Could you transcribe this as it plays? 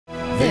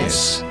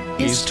This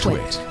is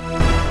TWiT.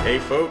 Hey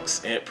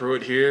folks, Ant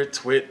Pruitt here,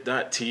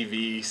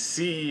 TWiT.tv,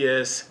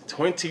 CES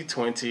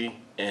 2020,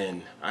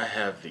 and I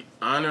have the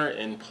honor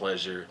and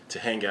pleasure to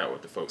hang out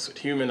with the folks at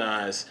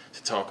HumanEyes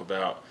to talk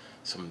about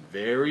some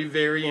very,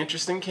 very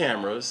interesting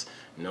cameras.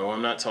 No,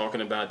 I'm not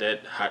talking about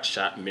that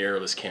hotshot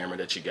mirrorless camera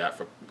that you got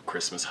for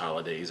Christmas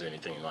holidays or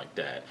anything like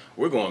that.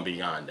 We're going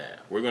beyond that.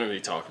 We're going to be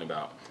talking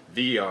about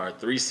VR,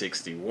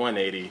 360,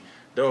 180,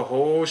 the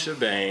whole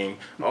shebang,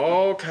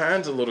 all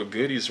kinds of little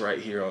goodies right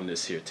here on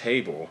this here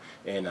table.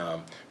 And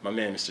my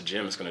man, Mr.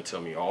 Jim, is going to tell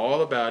me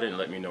all about it and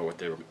let me know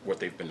what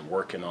they've been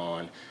working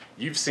on.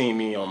 You've seen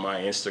me on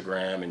my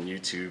Instagram and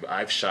YouTube.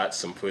 I've shot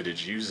some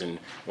footage using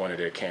one of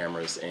their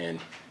cameras, and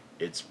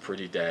it's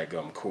pretty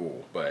daggum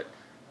cool. But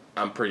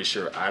I'm pretty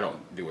sure I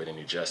don't do it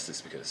any justice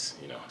because,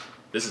 you know,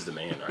 this is the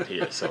man right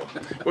here. So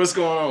what's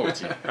going on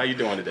with you? How you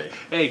doing today?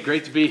 Hey,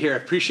 great to be here. I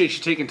appreciate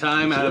you taking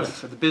time out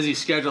of the busy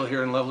schedule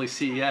here in lovely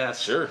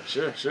CES. Sure.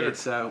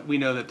 It's we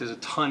know that there's a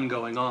ton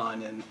going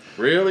on. And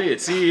really?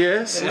 At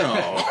CES?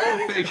 No.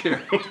 Thank you.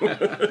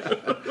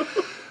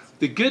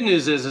 The good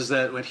news is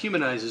that what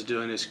HumanEyes is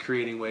doing is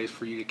creating ways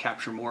for you to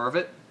capture more of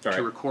it,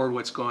 to record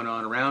what's going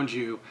on around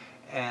you.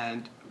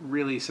 And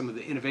really some of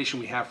the innovation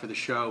we have for the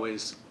show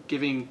is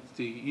giving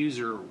the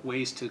user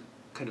ways to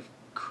kind of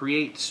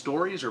create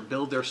stories or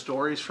build their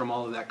stories from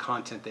all of that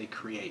content they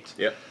create.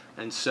 Yep.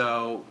 And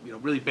so, you know,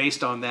 really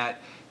based on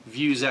that,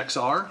 Views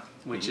XR,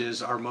 which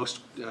is our most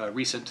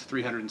recent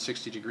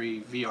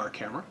 360-degree VR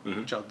camera,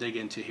 which I'll dig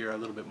into here a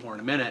little bit more in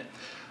a minute.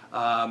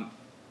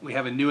 We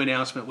have a new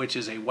announcement, which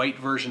is a white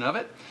version of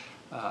it.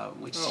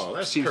 Which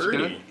that's seems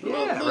pretty. good.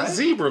 Yeah, little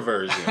zebra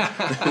version.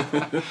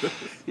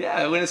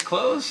 Yeah, when it's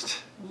closed,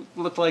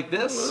 look like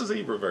this. A little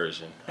zebra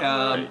version.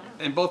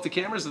 And both the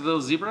cameras, the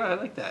little zebra, I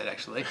like that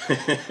actually.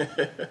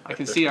 I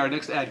can see our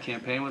next ad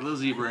campaign with a little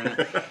zebra in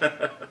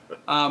it.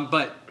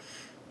 But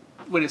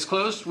when it's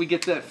closed, we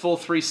get that full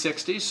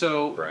 360,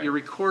 so you're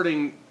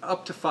recording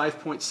up to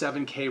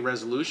 5.7K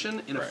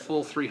resolution in a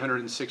full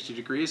 360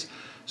 degrees.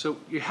 So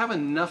you have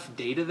enough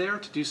data there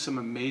to do some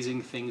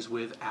amazing things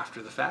with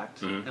after the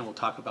fact, and we'll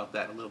talk about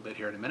that a little bit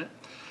here in a minute.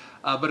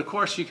 But of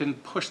course, you can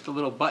push the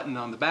little button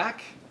on the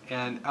back,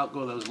 and out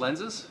go those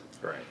lenses.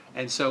 Right.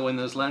 And so when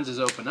those lenses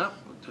open up,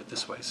 we'll do it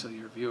this way so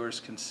your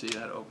viewers can see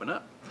that open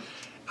up.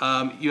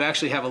 You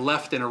actually have a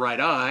left and a right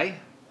eye,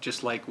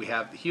 just like we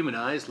have the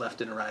HumanEyes,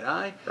 left and a right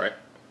eye. Right.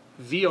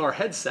 VR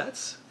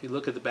headsets, if you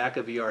look at the back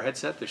of VR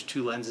headset, there's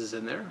two lenses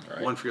in there,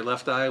 one for your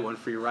left eye, one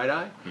for your right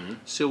eye.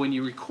 So when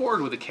you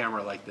record with a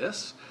camera like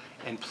this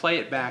and play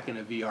it back in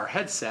a VR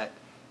headset,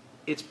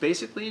 it's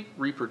basically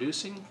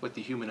reproducing what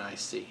the HumanEyes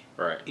see,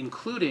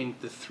 including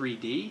the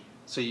 3D,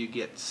 so you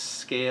get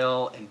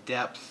scale and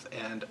depth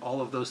and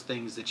all of those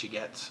things that you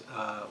get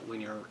when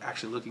you're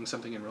actually looking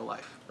something in real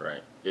life.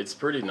 Right. It's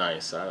pretty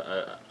nice.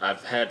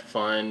 I've had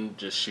fun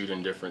just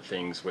shooting different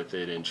things with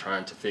it and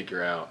trying to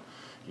figure out,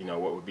 you know,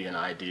 what would be an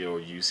ideal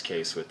use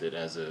case with it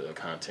as a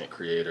content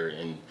creator.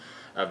 And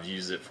I've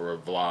used it for a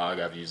vlog,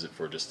 I've used it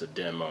for just a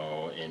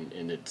demo,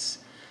 and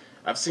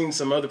I've seen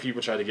some other people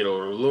try to get a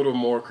little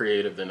more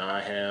creative than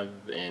I have,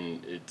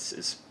 and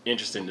it's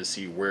interesting to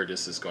see where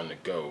this is going to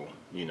go,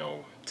 you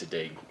know,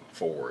 today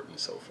forward and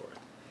so forth.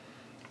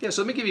 Yeah,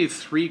 so let me give you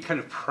three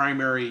kind of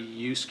primary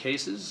use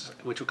cases,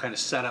 which will kind of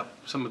set up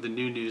some of the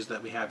new news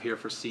that we have here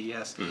for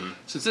CES.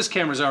 Since this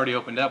camera's already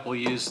opened up, we'll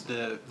use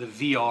the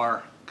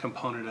VR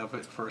component of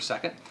it for a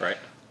second. Right.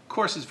 Of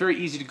course, it's very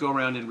easy to go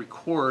around and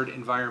record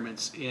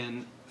environments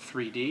in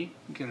 3D.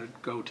 You're going to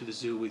go to the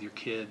zoo with your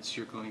kids,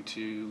 you're going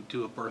to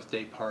do a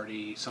birthday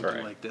party,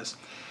 something like this.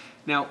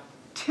 Now,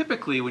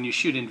 typically when you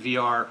shoot in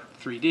VR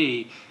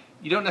 3D,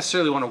 you don't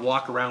necessarily want to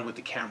walk around with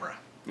the camera.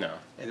 No.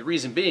 And the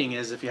reason being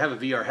is if you have a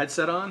VR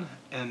headset on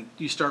and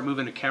you start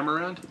moving the camera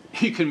around,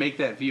 you can make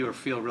that viewer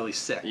feel really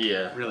sick.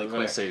 Yeah, really quick. I was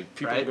going to say,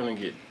 people are going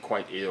to get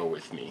quite ill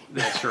with me.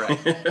 That's right.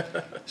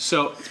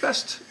 So it's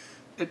best,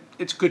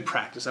 it's good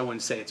practice. I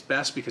wouldn't say it's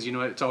best because, you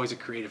know, it's always a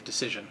creative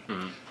decision.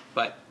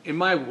 But in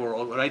my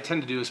world, what I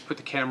tend to do is put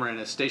the camera in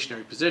a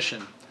stationary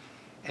position,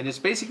 and it's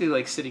basically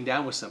like sitting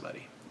down with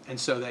somebody. And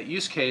so that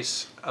use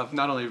case of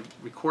not only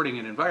recording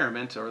an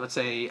environment, or let's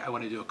say I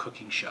want to do a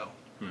cooking show,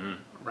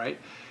 right?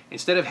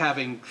 Instead of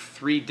having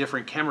three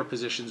different camera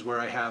positions where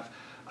I have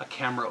a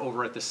camera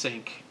over at the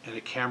sink and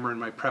a camera in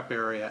my prep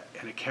area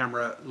and a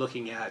camera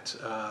looking at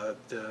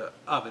the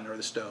oven or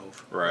the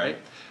stove, right?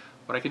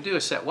 What I can do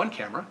is set one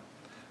camera,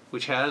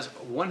 which has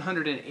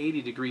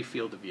 180-degree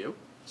field of view.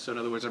 So in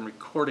other words, I'm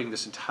recording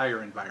this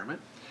entire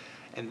environment.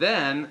 And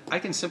then I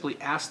can simply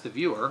ask the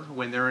viewer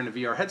when they're in a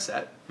VR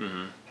headset,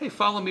 hey,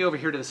 follow me over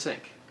here to the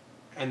sink.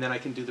 And then I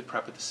can do the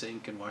prep at the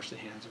sink and wash the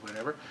hands or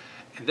whatever.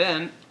 And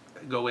then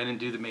go in and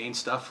do the main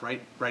stuff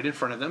right in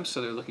front of them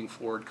so they're looking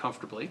forward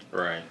comfortably.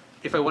 Right.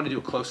 If I want to do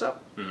a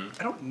close-up,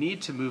 I don't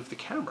need to move the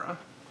camera.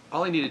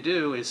 All I need to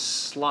do is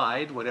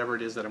slide whatever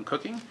it is that I'm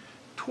cooking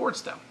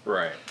towards them.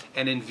 Right.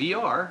 And in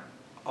VR,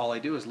 all I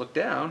do is look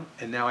down,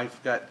 and now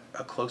I've got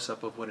a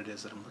close-up of what it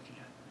is that I'm looking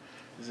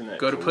at. Isn't that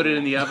cool? To put it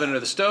in the oven or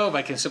the stove,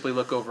 I can simply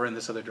look over in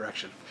this other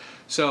direction.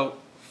 So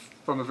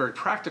from a very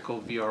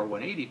practical VR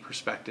 180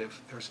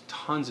 perspective, there's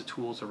tons of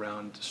tools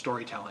around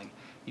storytelling.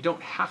 You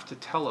don't have to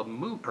tell a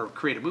movie or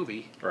create a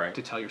movie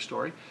to tell your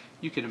story.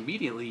 You can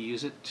immediately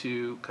use it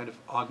to kind of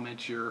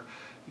augment your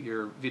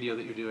video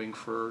that you're doing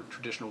for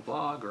traditional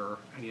vlog or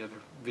any other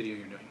video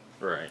you're doing.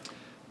 Right.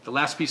 The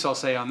last piece I'll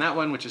say on that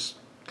one, which is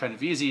kind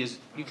of easy, is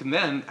you can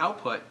then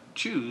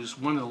choose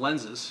one of the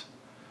lenses.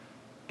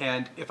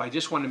 And if I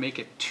just want to make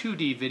a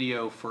 2D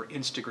video for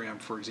Instagram,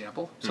 for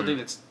example, something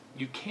that's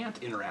you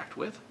can't interact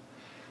with,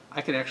 I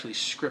can actually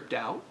script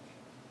out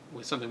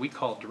with something we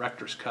call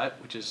director's cut,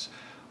 which is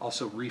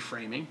also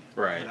reframing.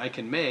 Right. And I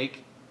can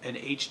make an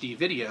HD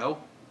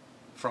video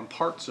from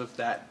parts of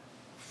that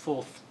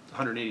full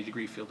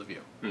 180-degree field of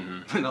view.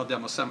 And I'll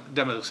demo some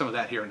of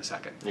that here in a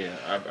second. Yeah,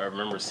 I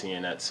remember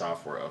seeing that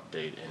software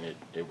update, and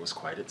it was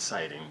quite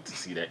exciting to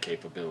see that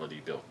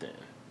capability built in.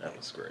 That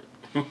was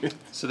great.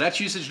 So that's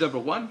usage number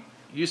one.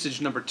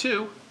 Usage number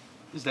two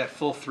is that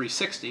full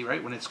 360,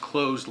 right? When it's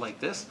closed like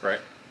this. Right.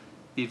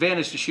 The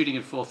advantage to shooting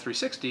in full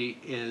 360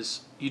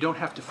 is you don't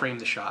have to frame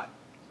the shot.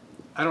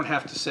 I don't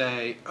have to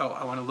say, oh,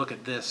 I want to look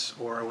at this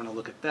or I want to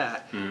look at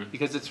that,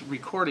 because it's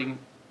recording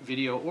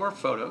video or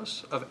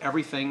photos of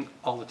everything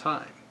all the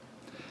time.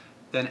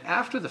 Then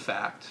after the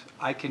fact,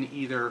 I can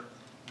either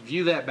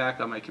view that back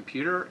on my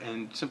computer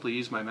and simply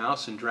use my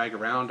mouse and drag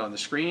around on the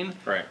screen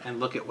and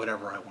look at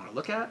whatever I want to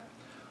look at,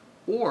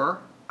 or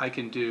I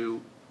can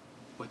do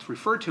what's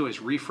referred to as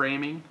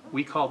reframing.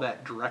 We call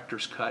that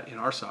director's cut in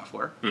our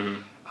software,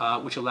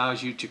 which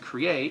allows you to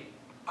create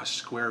a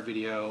square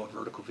video, a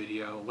vertical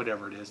video,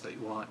 whatever it is that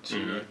you want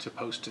to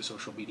post to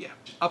social media.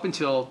 Up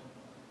until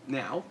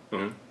now,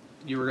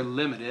 you were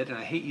limited, and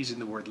I hate using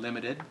the word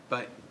limited,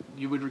 but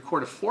you would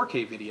record a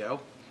 4K video,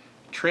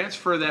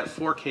 transfer that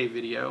 4K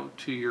video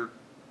to your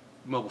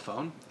mobile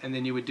phone, and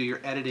then you would do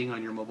your editing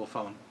on your mobile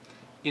phone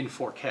in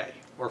 4K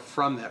or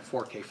from that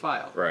 4K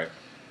file. Right.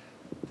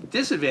 The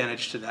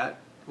disadvantage to that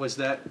was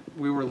that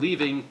we were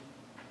leaving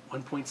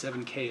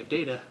 1.7K of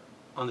data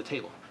on the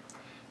table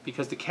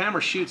because the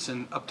camera shoots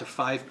in up to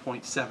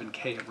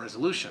 5.7K of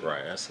resolution.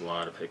 Right, that's a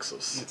lot of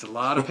pixels. It's a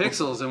lot of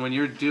pixels, and when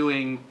you're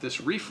doing this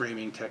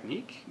reframing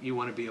technique, you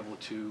want to be able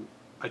to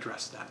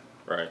address that.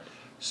 Right.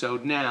 So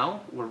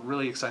now we're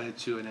really excited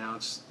to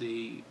announce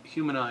the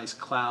HumanEyes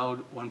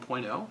Cloud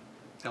 1.0.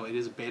 Now it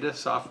is beta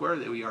software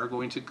that we are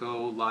going to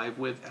go live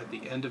with at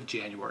the end of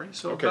January,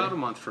 so about a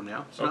month from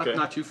now. It's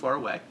not too far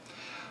away.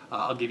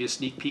 I'll give you a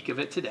sneak peek of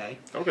it today.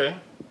 Okay.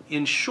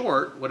 In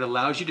short, what it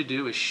allows you to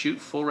do is shoot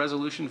full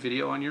resolution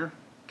video on your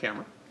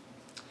camera.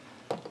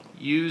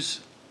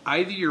 Use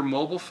either your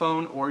mobile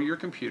phone or your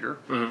computer.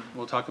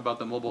 We'll talk about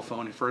the mobile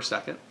phone for a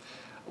second,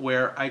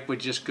 where I would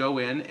just go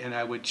in and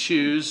I would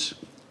choose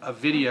a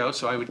video.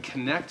 So I would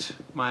connect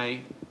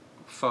my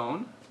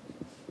phone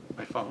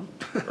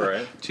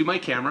to my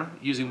camera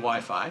using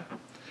Wi-Fi.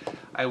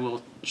 I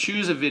will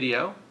choose a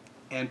video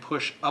and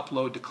push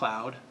upload to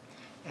cloud,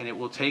 and it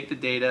will take the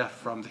data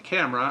from the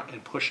camera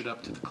and push it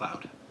up to the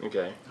cloud.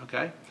 Okay.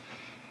 Okay.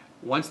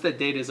 Once that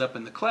data is up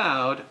in the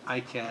cloud, I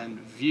can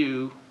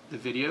view the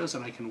videos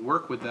and I can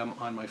work with them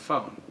on my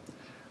phone.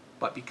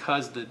 But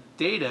because the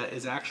data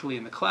is actually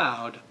in the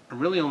cloud, I'm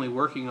really only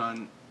working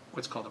on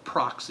what's called a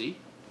proxy,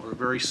 or a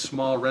very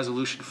small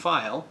resolution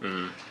file,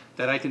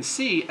 that I can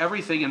see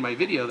everything in my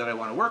video that I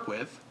want to work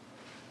with,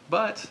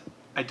 but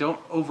I don't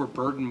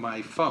overburden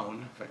my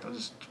phone. In fact, I'll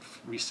just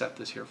reset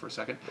this here for a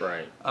second.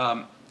 Right.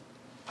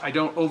 I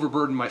don't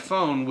overburden my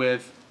phone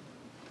with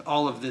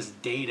all of this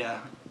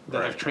data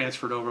that I've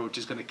transferred over, which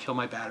is going to kill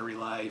my battery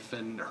life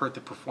and hurt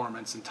the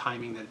performance and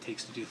timing that it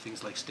takes to do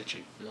things like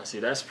stitching. Now, see,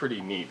 that's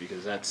pretty neat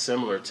because that's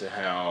similar to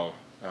how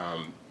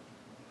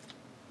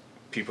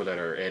people that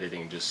are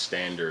editing just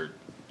standard,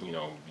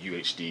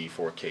 UHD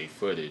 4K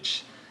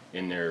footage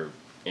in their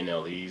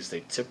NLEs, they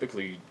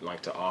typically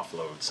like to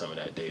offload some of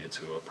that data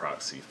to a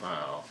proxy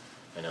file,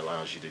 and it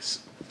allows you to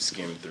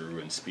skim through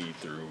and speed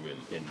through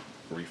and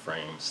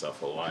reframe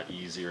stuff a lot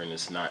easier, and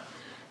it's not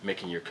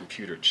making your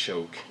computer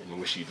choke and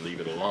wish you'd leave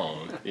it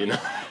alone,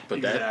 But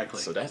exactly.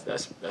 So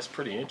that's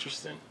pretty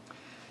interesting.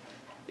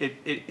 It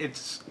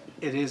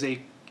is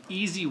a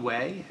easy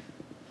way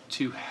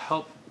to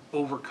help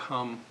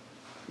overcome,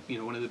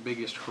 one of the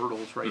biggest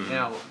hurdles right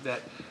now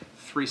that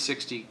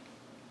 360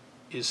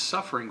 is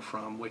suffering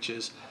from, which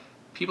is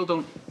people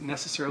don't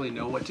necessarily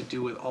know what to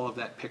do with all of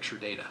that picture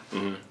data,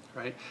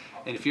 right?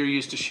 And if you're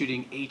used to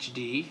shooting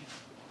HD,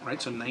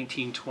 right, so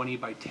 1920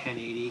 by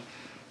 1080,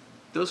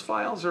 those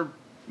files are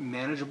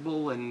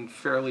manageable and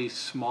fairly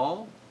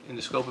small in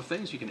the scope of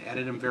things. You can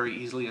edit them very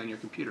easily on your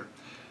computer.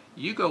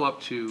 You go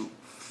up to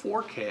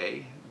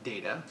 4K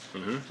data,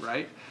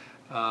 right?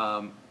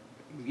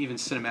 Even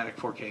cinematic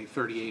 4K,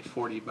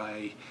 3840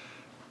 by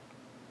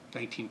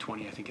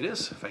 1920, I think it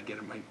is, if I get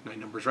my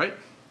numbers right.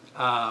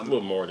 A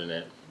little more than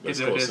that. That's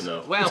close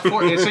enough. Well, so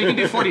you can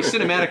do 40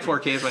 cinematic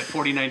 4K is like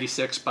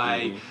 4096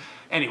 by,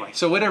 anyway,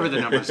 so whatever the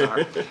numbers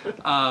are.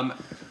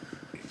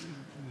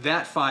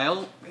 That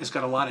file has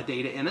got a lot of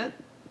data in it,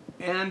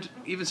 and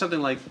even something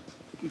like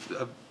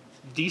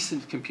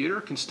decent computer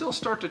can still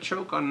start to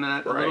choke on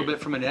that a little bit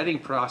from an editing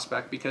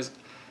prospect, because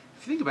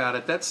if you think about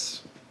it,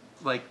 that's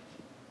like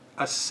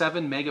a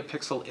 7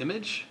 megapixel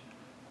image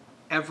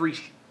every,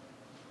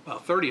 well,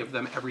 30 of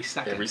them every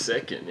second. Every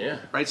second, yeah.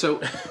 Right,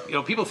 so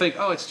people think,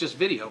 oh, it's just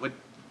video, but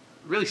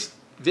really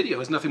video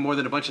is nothing more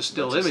than a bunch of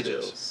still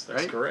images.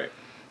 That's correct.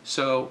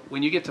 So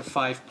when you get to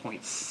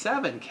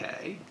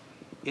 5.7K,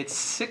 it's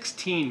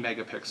 16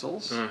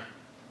 megapixels,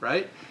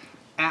 right,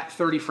 at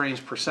 30 frames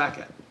per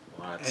second.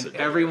 Lots and of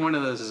every data. one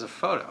of those is a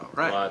photo,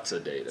 right? Lots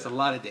of data. It's a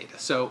lot of data.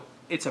 So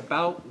it's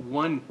about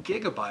 1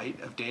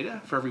 gigabyte of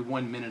data for every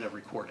 1 minute of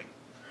recording.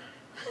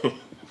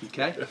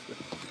 Okay?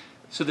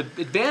 So the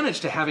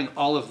advantage to having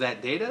all of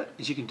that data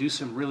is you can do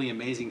some really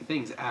amazing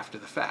things after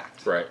the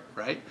fact. Right.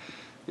 Right?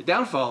 The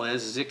downfall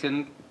is it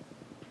can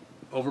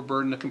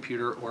overburden the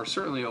computer, or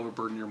certainly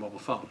overburden your mobile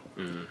phone.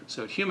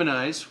 So at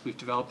HumanEyes, we've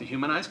developed the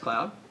HumanEyes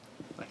cloud.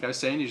 Like I was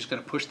saying, you're just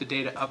going to push the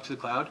data up to the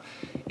cloud.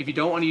 If you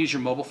don't want to use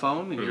your mobile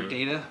phone and your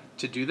data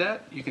to do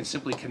that, you can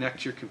simply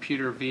connect your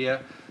computer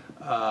via,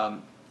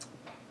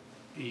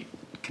 you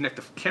connect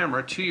the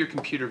camera to your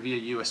computer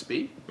via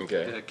USB.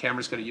 Okay. The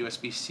camera's got a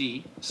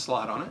USB-C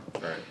slot on it.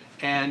 Right.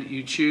 And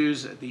you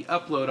choose the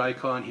upload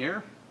icon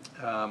here,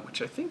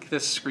 which I think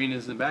this screen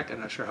is in the back. I'm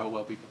not sure how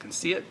well people can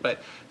see it,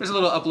 but there's a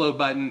little upload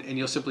button, and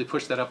you'll simply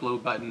push that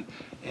upload button,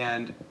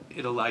 and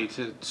it'll allow you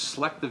to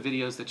select the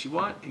videos that you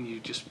want, and you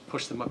just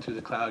push them up through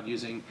the cloud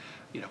using,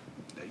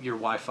 your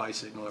Wi-Fi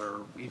signal,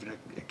 or even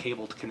a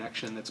cabled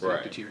connection that's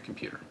connected to your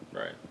computer.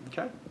 Right.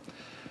 Okay.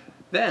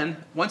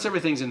 Then, once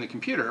everything's in the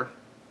computer,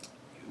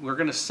 we're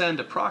going to send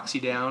a proxy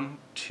down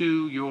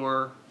to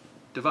your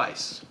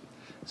device.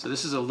 So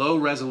this is a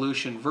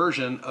low-resolution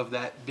version of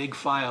that big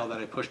file that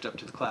I pushed up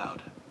to the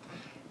cloud.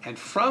 And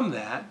from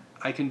that,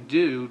 I can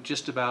do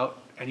just about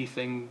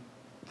anything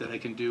that I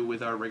can do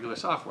with our regular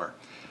software.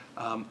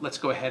 Let's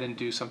go ahead and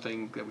do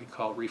something that we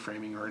call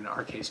reframing, or in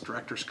our case,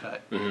 director's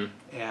cut.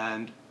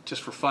 And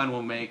just for fun,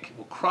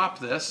 we'll crop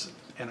this,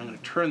 and I'm going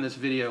to turn this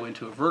video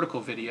into a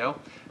vertical video,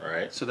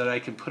 so that I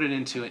can put it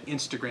into an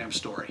Instagram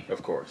story.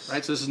 Of course.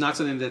 Right. So this is not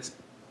something that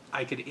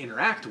I could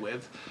interact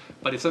with,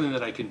 but it's something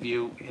that I can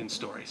view in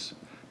stories.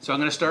 So I'm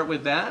going to start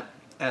with that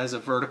as a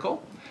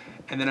vertical,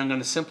 and then I'm going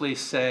to simply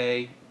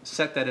set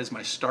that as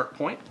my start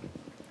point,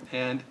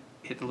 and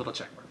hit the little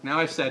check mark. Now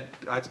I've said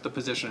that's the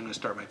position I'm going to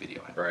start my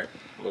video at. Right.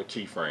 A little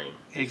keyframe.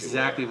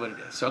 Exactly what it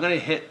is. So I'm going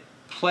to hit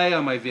play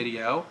on my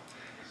video,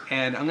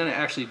 and I'm going to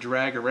actually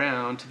drag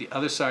around to the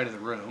other side of the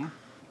room.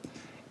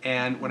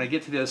 And when I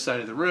get to the other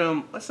side of the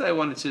room, let's say I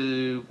wanted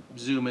to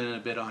zoom in a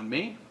bit on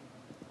me,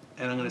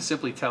 and I'm going to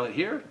simply tell it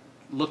here,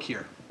 look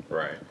here.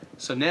 Right.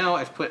 So now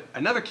I've put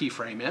another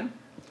keyframe in.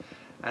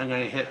 I'm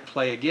going to hit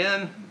play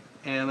again,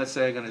 and let's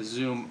say I'm going to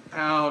zoom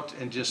out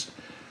and just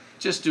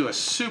do a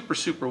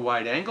super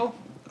wide angle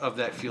of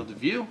that field of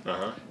view.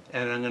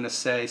 And I'm going to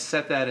say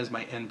set that as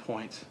my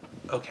endpoint.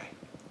 Okay.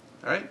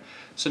 All right.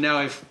 So now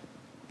I've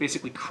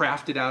basically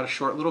crafted out a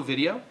short little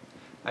video.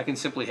 I can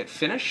simply hit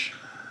finish.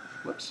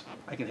 Whoops.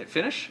 I can hit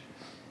finish.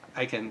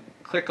 I can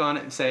click on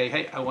it and say,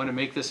 hey, I want to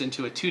make this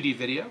into a 2D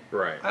video.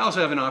 Right. I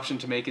also have an option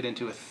to make it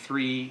into a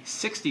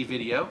 360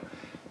 video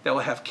that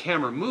will have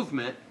camera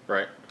movement,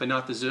 but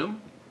not the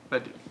zoom.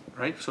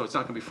 So it's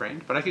not going to be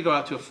framed. But I could go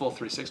out to a full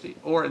 360.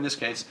 Or in this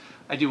case,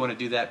 I do want to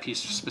do that piece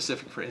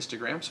specific for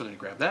Instagram, so I'm going to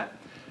grab that,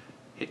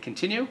 hit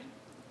continue,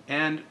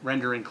 and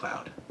render in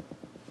cloud.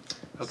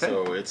 Okay.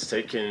 So it's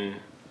taking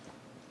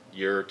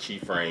your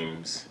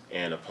keyframes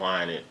and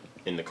applying it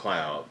in the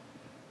cloud.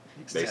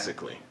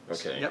 Exactly.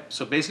 Basically. Okay. Yep.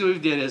 So basically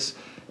what we did is,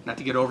 not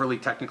to get overly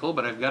technical,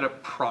 but I've got a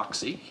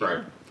proxy here.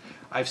 Right.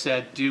 I've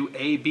said do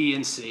A, B,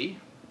 and C.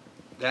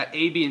 That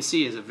A, B, and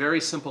C is a very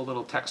simple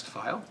little text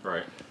file.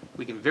 Right.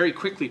 We can very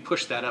quickly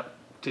push that up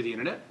to the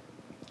internet.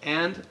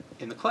 And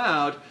in the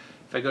cloud,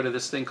 if I go to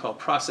this thing called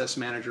Process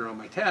Manager on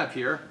my tab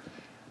here,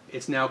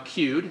 it's now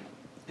queued,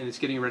 and it's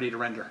getting ready to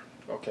render.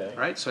 Okay.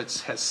 All right. So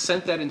it has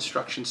sent that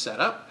instruction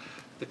set up.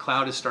 The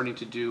cloud is starting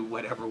to do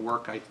whatever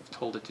work I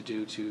told it to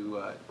do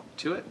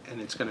to it, and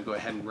it's going to go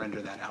ahead and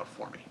render that out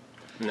for me.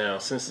 Now,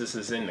 since this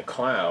is in the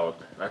cloud,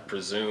 I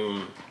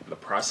presume the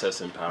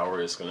processing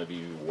power is going to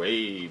be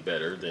way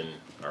better than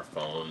our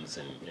phones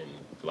and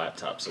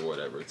laptops or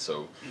whatever.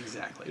 So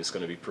exactly, it's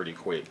going to be pretty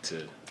quick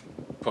to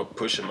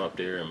push them up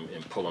there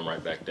and pull them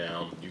right back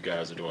down. You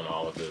guys are doing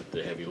all of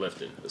the heavy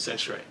lifting.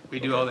 That's right. We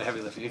do all the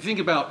heavy lifting. If you think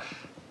about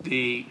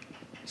the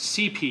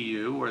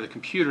CPU, or the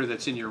computer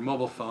that's in your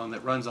mobile phone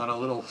that runs on a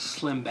little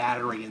slim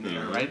battery in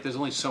there, right? There's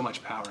only so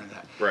much power in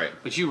that. Right.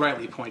 But you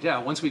rightly point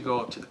out, once we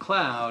go up to the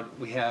cloud,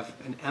 we have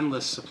an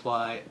endless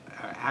supply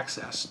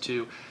access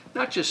to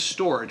not just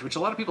storage, which a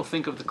lot of people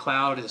think of the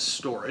cloud as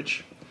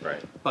storage.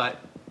 Right. But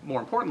more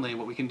importantly,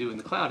 what we can do in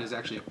the cloud is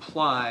actually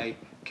apply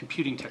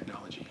computing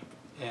technology.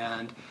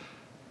 And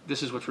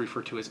this is what's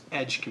referred to as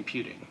edge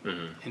computing.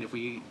 And if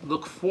we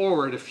look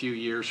forward a few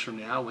years from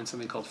now, when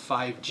something called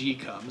 5G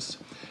comes,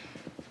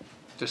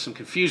 there's some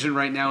confusion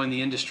right now in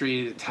the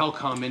industry, the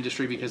telecom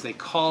industry, because they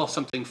call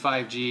something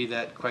 5G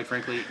that, quite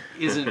frankly,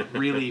 isn't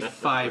really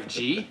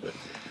 5G.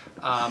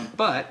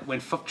 But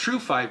when true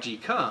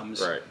 5G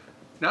comes, Right.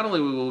 not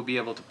only will we be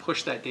able to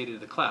push that data to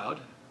the cloud,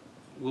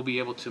 we'll be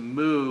able to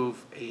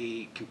move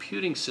a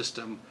computing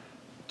system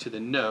to the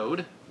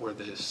node or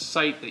the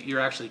site that you're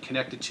actually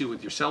connected to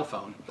with your cell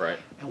phone. Right.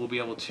 And we'll be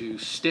able to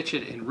stitch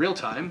it in real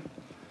time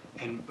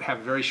and have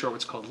very short,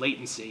 what's called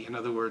latency. In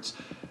other words,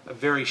 a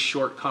very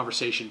short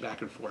conversation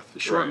back and forth. The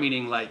short Right.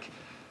 meaning like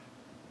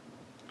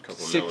A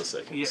couple of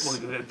milliseconds.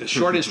 Yeah, well, the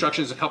short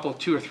instruction is a couple,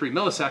 2 or 3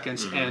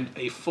 milliseconds, and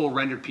a full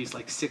rendered piece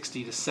like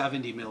 60 to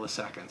 70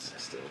 milliseconds.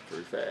 Still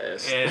pretty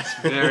fast. It's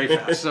very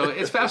fast. So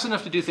it's fast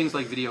enough to do things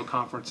like video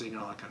conferencing and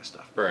all that kind of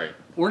stuff. Right.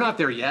 We're not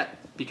there yet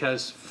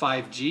because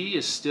 5G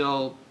is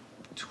still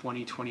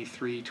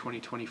 2023,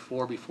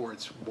 2024 before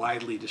it's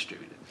widely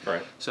distributed.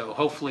 Right. So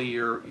hopefully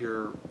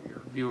your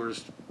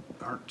viewers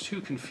aren't too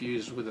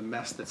confused with the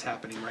mess that's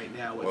happening right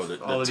now with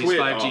all of these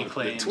 5G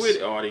claims. The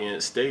TWiT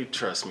audience, they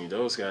trust me.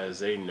 Those guys,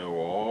 they know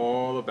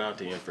all about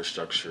the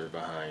infrastructure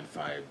behind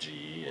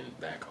 5G and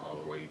back all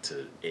the way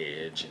to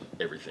edge and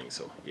everything.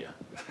 So yeah,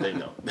 they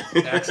know.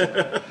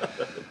 Excellent.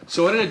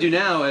 So what I'm going to do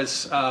now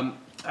is I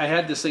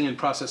had this thing in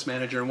Process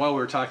Manager, and while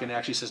we were talking, it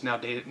actually says now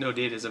no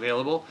data is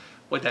available.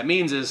 What that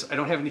means is I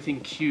don't have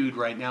anything queued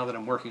right now that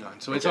I'm working on.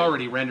 So it's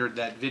already rendered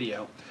that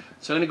video.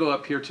 So I'm going to go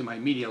up here to my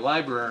media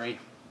library,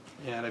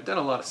 and I've done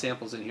a lot of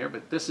samples in here,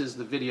 but this is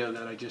the video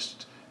that I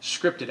just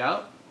scripted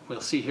out.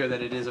 We'll see here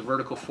that it is a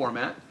vertical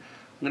format.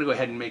 I'm going to go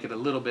ahead and make it a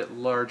little bit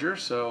larger,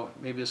 so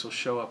maybe this will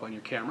show up on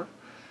your camera.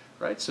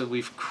 Right, so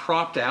we've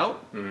cropped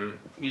out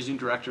using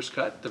Director's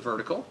Cut, the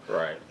vertical.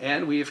 Right.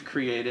 And we have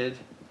created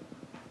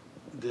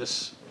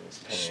this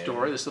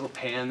story, this little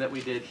pan that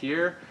we did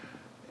here,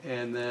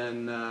 and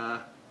then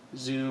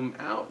zoom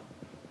out.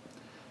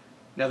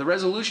 Now the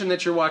resolution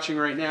that you're watching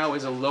right now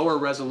is a lower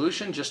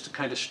resolution just to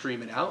kind of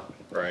stream it out.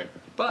 Right.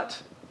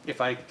 But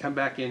if I come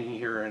back in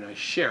here and I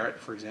share it,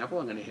 for example,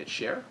 I'm going to hit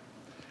share,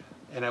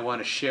 and I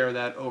want to share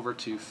that over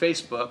to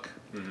Facebook.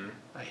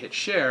 I hit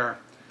share.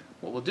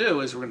 What we'll do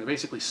is we're going to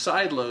basically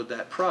sideload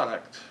that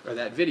product or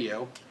that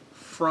video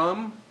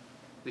from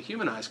the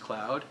HumanEyes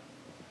cloud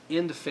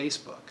into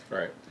Facebook.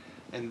 Right.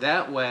 And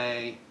that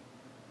way,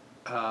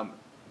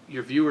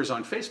 your viewers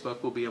on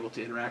Facebook will be able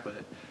to interact with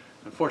it.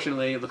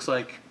 Unfortunately, it looks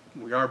like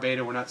we are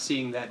beta. We're not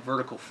seeing that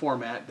vertical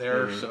format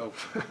there, so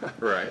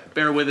Right.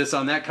 bear with us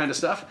on that kind of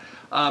stuff.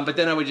 But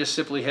then I would just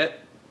simply hit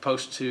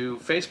post to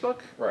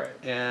Facebook, Right.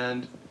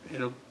 and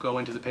it'll go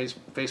into the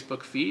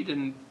Facebook feed,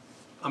 and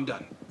I'm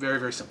done. Very,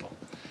 very simple.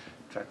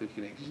 In fact, we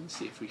can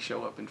see if we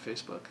show up in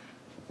Facebook.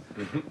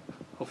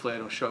 Hopefully I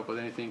don't show up with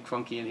anything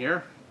funky in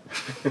here.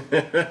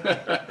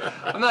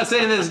 I'm not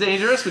saying that it's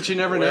dangerous, but you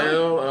never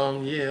know.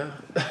 Well, yeah.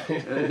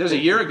 There's a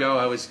year ago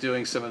I was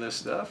doing some of this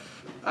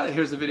stuff.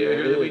 Here's the video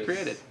here that we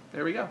created.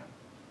 There we go.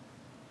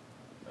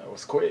 That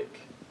was quick.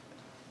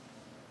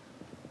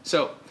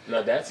 So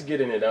Now that's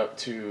getting it up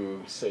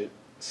to, say,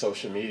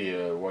 social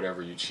media,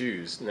 whatever you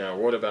choose. Now,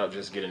 what about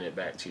just getting it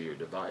back to your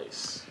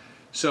device?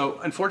 So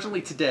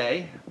unfortunately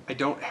today, I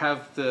don't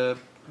have the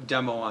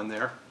demo on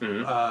there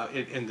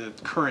in the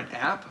current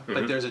app,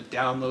 but there's a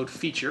download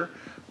feature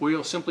where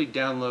you'll simply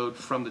download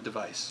from the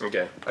device.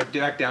 Okay. Or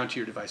back down to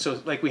your device.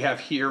 So like we have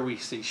here, we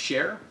see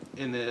share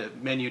in the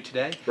menu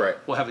today. Right.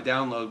 We'll have a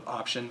download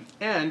option,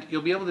 and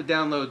you'll be able to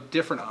download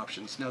different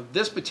options. Now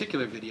this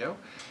particular video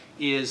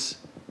is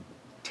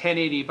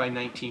 1080 by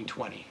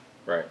 1920.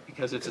 Right.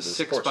 Because it's a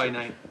 6 portrait. by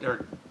 9,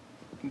 or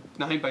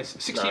 9 by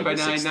 16 by 9,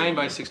 16. 9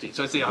 by 16.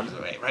 So it's the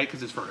opposite way, right?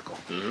 Because it's vertical.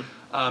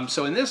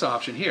 So in this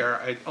option here,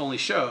 it only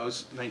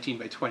shows 19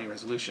 by 20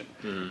 resolution.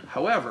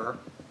 However,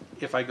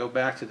 if I go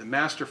back to the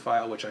master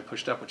file, which I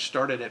pushed up, which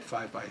started at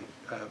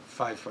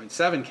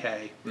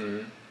 5.7K,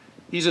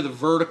 these are the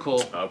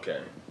vertical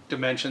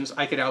dimensions.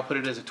 I could output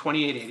it as a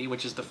 2880,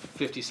 which is the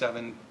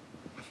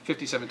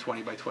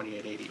 5720 by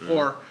 2880,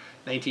 or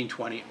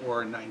 1920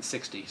 or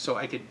 960. So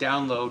I could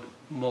download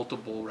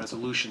multiple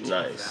resolutions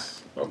of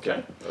Nice. that.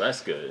 Okay. Well,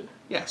 that's good.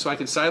 Yeah, so I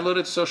can sideload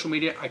it to social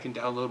media. I can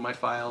download my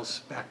files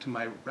back to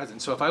my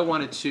residence. So if I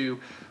wanted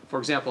to, for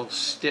example,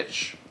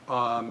 stitch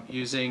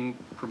using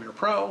Premiere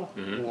Pro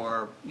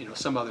or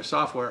some other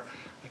software,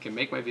 I can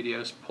make my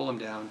videos, pull them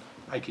down.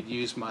 I could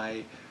use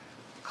my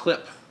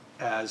clip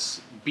as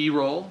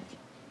B-roll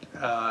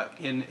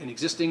in an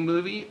existing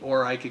movie,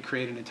 or I could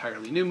create an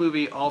entirely new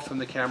movie, all from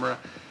the camera.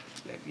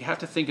 You have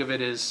to think of it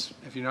as,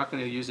 if you're not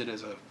going to use it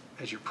as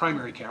your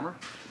primary camera,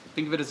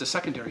 think of it as a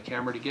secondary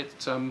camera to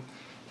get some,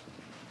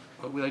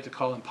 what we like to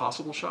call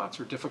impossible shots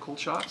or difficult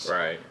shots.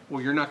 Right.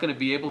 Where you're not going to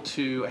be able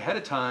to, ahead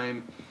of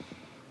time,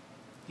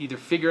 either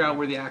figure out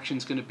where the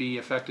action's going to be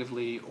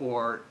effectively,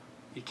 or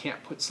you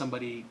can't put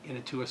somebody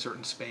into a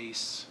certain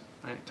space.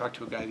 I talked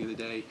to a guy the other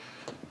day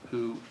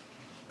who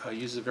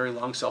uses a very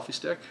long selfie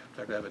stick. In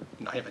fact,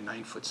 I have a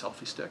 9-foot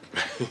selfie stick.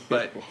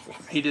 But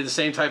he did the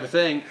same type of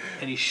thing,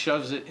 and he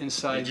shoves it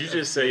inside. Did you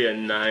just say a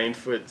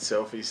 9-foot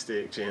selfie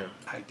stick, Jim?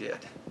 I did.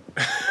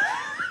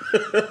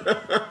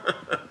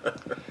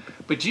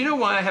 But do you know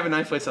why I have a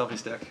 9-foot selfie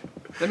stick?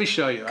 Let me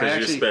show you. Because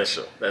you're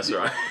special. That's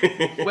right.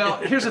 Well,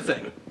 here's the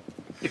thing.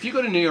 If you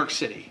go to New York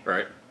City,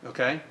 Right.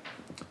 okay,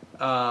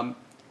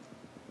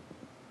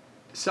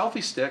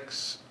 Selfie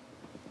sticks,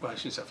 well, I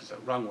shouldn't say selfie stick,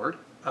 wrong word.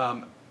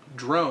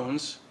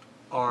 Drones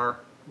are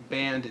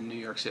banned in New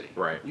York City.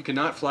 Right. You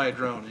cannot fly a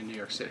drone in New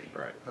York City.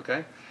 Right.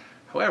 Okay?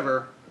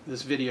 However,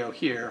 this video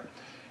here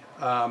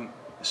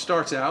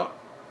starts out,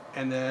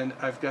 and then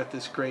I've got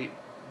this great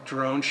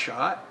drone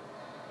shot.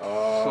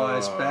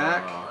 Flies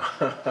back.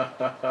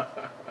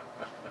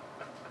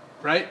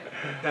 Right?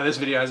 Now this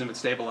video hasn't been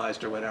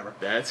stabilized or whatever.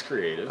 That's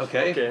creative.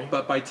 Okay?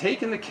 But by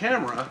taking the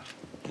camera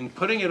and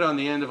putting it on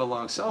the end of a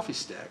long selfie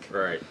stick,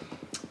 Right.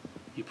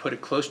 you put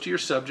it close to your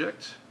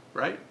subject,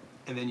 right?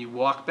 And then you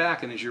walk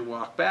back, and as you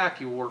walk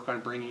back, you work on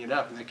bringing it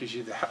up, and that gives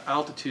you the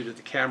altitude of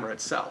the camera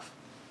itself.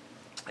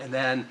 And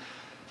then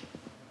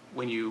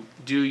when you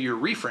do your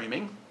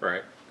reframing,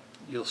 Right.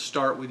 you'll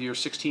start with your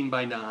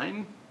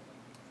 16:9,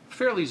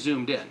 fairly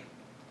zoomed in.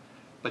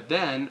 But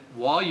then,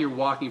 while you're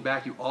walking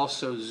back, you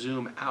also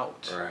zoom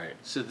out. Right.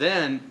 So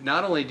then,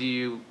 not only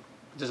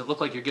does it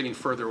look like you're getting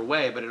further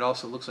away, but it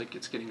also looks like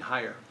it's getting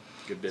higher.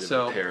 Good bit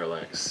So of a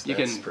parallax. You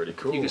That's can, pretty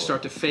cool. You can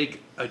start to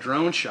fake a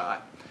drone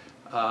shot.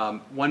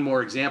 One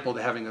more example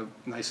to having a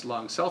nice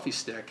long selfie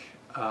stick.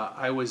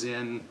 I was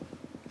in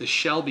the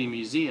Shelby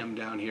Museum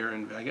down here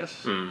in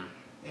Vegas.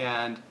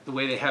 And the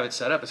way they have it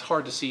set up, it's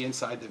hard to see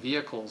inside the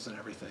vehicles and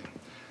everything.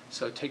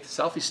 So take the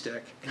selfie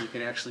stick, and you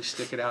can actually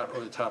stick it out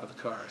over the top of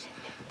the cars.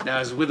 Now, I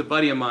was with a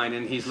buddy of mine,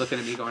 and he's looking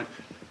at me going,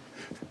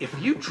 if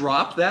you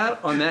drop that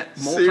on that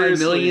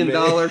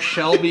multi-million-dollar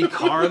Shelby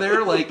car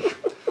there, like,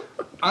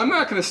 I'm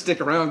not going to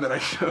stick around that I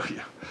show you.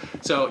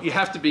 So you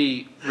have to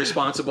be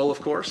responsible,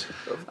 of course.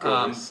 Of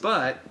course.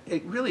 But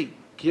it really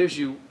gives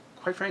you,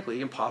 quite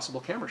frankly,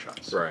 impossible camera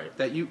shots. Right.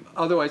 That you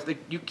otherwise,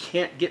 you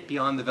can't get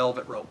beyond the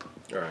velvet rope.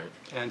 Right.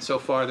 And so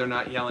far, they're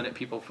not yelling at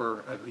people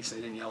for, at least they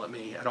didn't yell at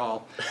me at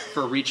all,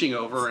 for reaching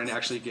over and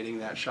actually getting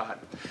that shot.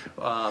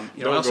 Don't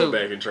go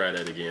back and try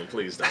that again.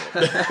 Please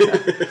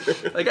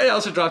don't. Like, I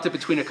also dropped it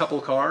between a couple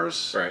of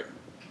cars. Right.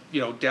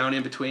 You know, down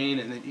in between,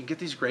 and then you get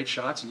these great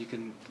shots, and you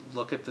can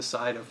look at the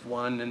side of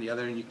one and the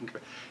other, and you can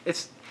compare.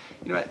 It's,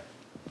 you know,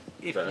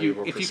 if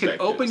you can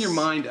open your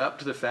mind up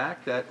to the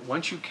fact that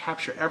once you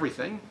capture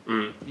everything,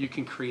 you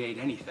can create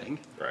anything.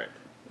 Right.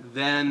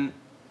 Then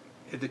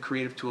the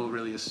creative tool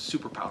really is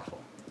super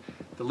powerful.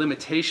 The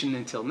limitation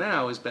until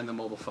now has been the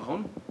mobile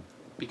phone,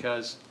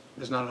 because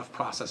there's not enough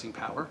processing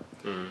power.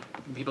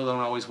 People don't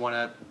always want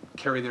to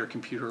carry their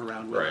computer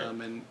around with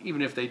them, and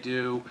even if they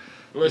do,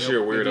 unless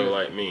you're a weirdo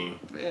like me.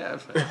 Yeah,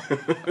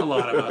 a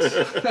lot of us.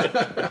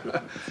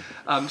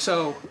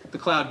 So the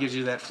cloud gives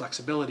you that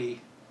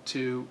flexibility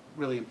to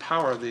really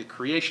empower the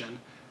creation,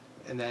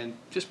 and then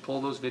just pull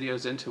those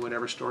videos into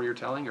whatever story you're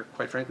telling, or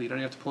quite frankly, you don't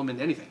have to pull them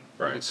into anything.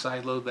 Right. You can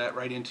sideload that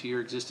right into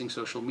your existing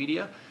social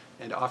media,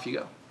 and off you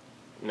go.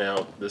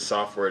 Now, the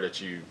software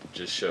that you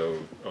just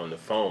showed on the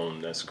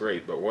phone, that's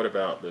great, but what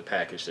about the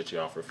package that you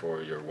offer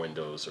for your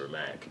Windows or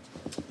Mac?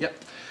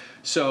 Yep.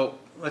 So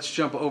let's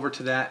jump over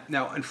to that.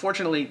 Now,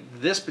 unfortunately,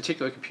 this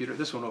particular computer,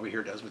 this one over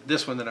here does, but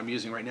this one that I'm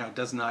using right now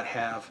does not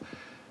have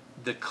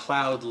the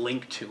cloud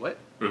link to it.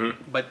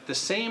 But the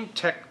same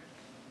tech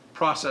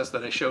process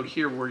that I showed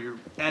here, where you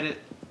edit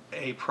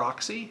a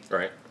proxy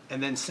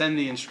and then send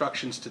the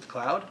instructions to the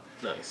cloud,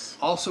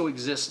 also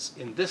exists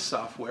in this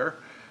software,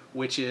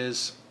 which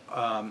is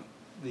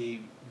the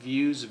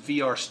Views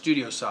VR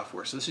Studio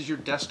software. So this is your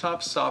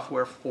desktop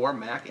software for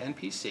Mac and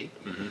PC.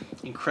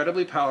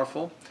 Incredibly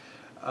powerful.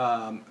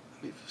 Let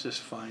me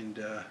just find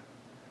a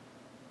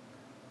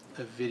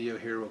video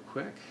here real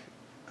quick.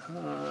 I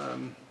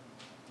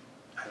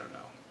don't know.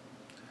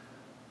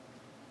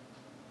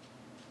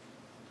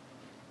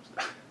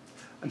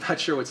 I'm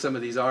not sure what some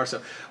of these are,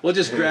 so we'll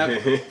just grab.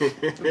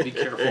 Be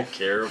careful.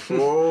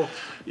 Careful.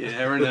 You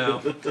never know.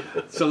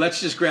 So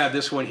let's just grab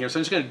this one here. So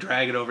I'm just going to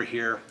drag it over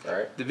here. All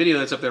right. The video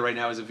that's up there right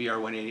now is a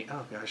VR 180.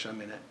 Oh gosh, I'm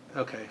in it.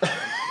 Okay.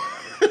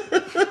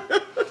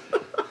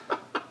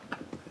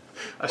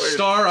 A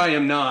star I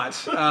am not.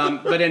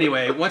 But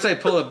anyway, once I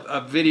pull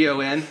a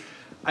video in,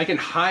 I can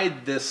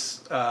hide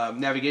this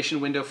navigation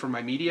window from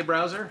my media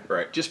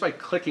browser just by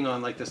clicking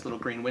on like this little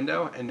green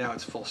window, and now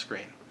it's full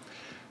screen.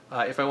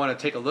 If I want to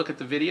take a look at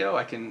the video,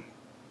 I can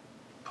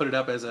put it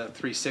up as a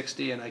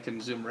 360 and I can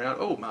zoom around.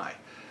 Oh my.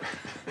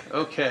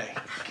 Okay.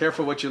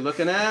 Careful what you're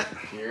looking at.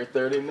 You're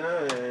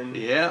 39.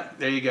 Yeah,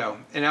 there you go.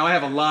 And now I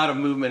have a lot of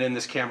movement in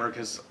this camera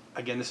because,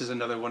 again, this is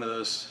another one of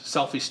those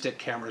selfie stick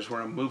cameras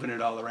where I'm moving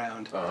it all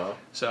around.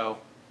 So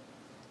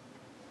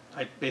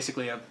I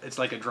basically, it's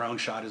like a drone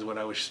shot is what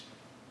I was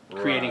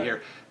creating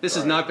here. This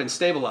has not been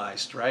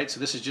stabilized, right?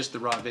 So this is just the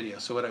raw video.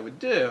 So what I would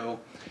do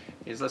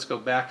is, let's go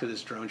back to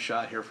this drone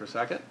shot here for a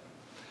second.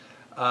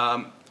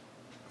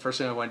 First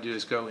thing I want to do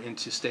is go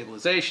into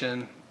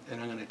stabilization, and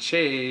I'm going to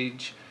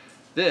change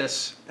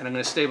this, and I'm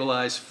going to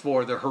stabilize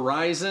for the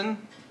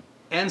horizon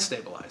and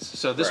stabilize.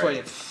 So this way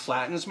it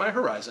flattens my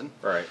horizon.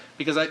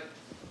 Because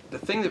the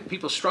thing that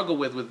people struggle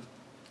with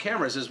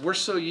cameras is we're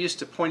so used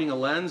to pointing a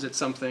lens at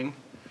something,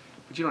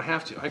 but you don't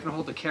have to. I can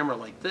hold the camera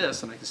like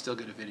this, and I can still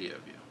get a video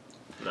of you.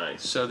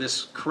 Nice. So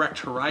this correct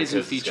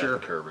horizon feature.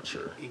 It's got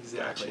curvature.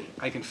 Exactly.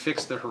 I can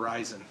fix the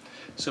horizon.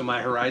 So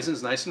my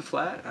horizon's nice and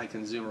flat. I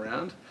can zoom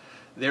around.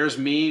 There's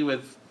me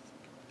with,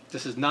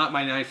 this is not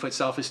my 9-foot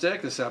selfie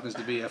stick. This happens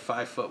to be a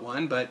 5-foot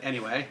one, but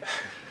anyway.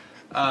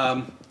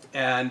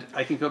 And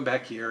I can come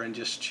back here and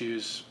just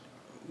choose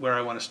where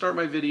I want to start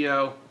my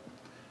video.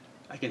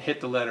 I can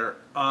hit the letter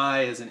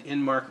I as an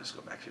in mark. Let's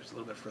go back here just a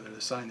little bit further to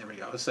the sign. There we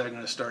go. Let's say I'm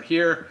going to start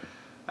here.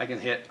 I can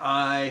hit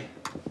I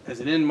as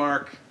an in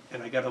mark,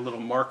 and I got a little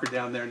marker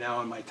down there now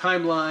on my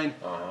timeline.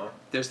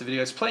 There's the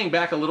video. It's playing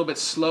back a little bit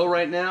slow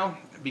right now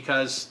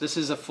because this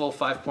is a full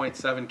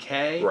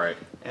 5.7K. Right.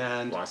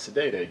 And lots of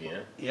data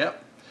again.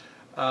 Yep.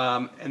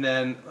 And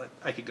then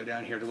I could go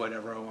down here to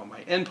whatever I want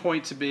my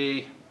endpoint to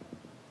be,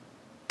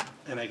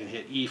 and I can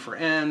hit E for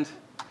end,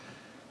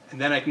 and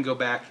then I can go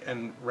back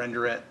and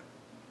render it.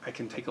 I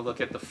can take a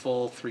look at the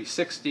full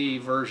 360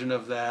 version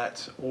of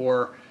that,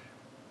 or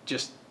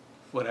just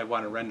what I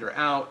want to render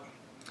out.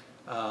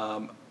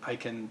 I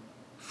can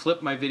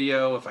flip my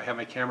video if I have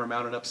my camera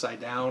mounted upside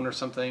down or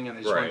something, and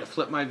I just want to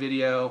flip my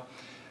video.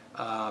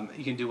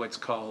 You can do what's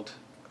called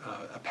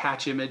a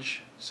patch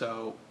image.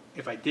 So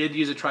if I did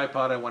use a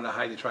tripod, I wanted to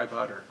hide the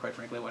tripod, or quite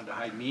frankly, I wanted to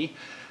hide me.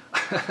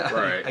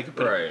 I could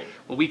put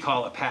what we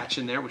call a patch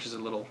in there, which is a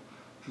little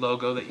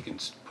logo that you can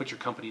put your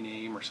company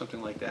name or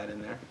something like that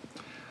in there.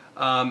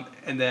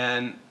 And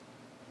then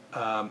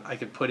I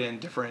could put in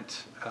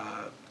different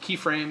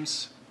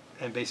keyframes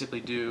and basically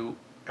do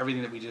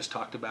everything that we just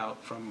talked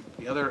about from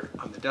the other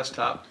on the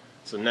desktop.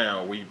 So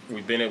now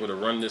we've been able to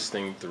run this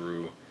thing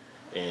through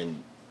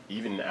and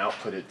even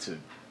output it to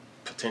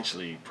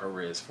potentially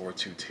ProRes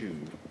 422.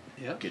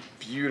 Yep. Get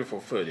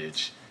beautiful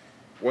footage.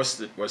 What's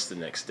the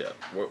next step?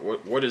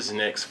 What is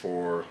next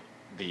for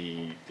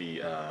the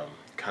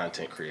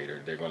content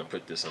creator? They're going to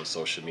put this on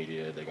social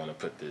media. They're going to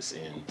put this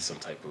in some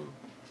type of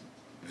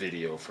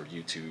video for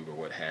YouTube or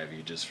what have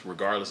you. Just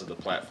regardless of the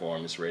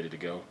platform, it's ready to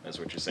go. That's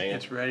what you're saying?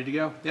 It's ready to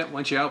go. Yep.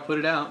 Once you output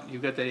it out,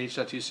 you've got that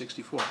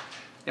H.264.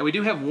 Now we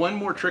do have one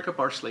more trick up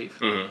our sleeve.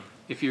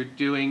 If you're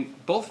doing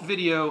both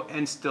video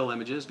and still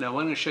images. Now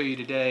what I'm going to show you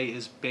today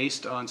is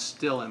based on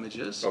still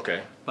images.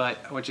 Okay. But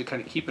I want you to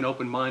kind of keep an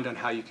open mind on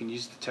how you can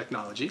use the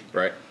technology.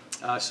 Right.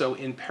 So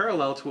in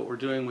parallel to what we're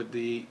doing with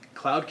the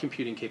cloud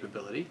computing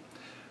capability,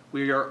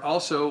 we are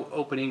also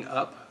opening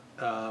up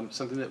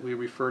something that we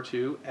refer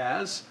to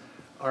as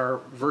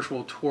our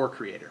virtual tour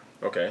creator.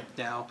 Okay.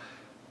 Now,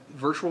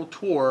 virtual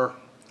tour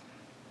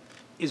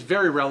is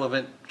very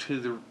relevant to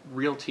the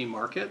realty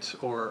market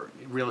or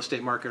real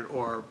estate market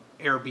or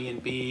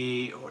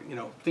Airbnb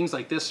or things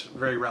like this.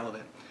 Very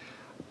relevant.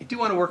 I do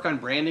want to work on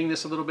branding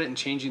this a little bit and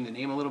changing the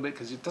name a little bit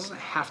because it doesn't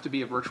have to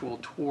be a virtual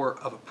tour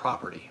of a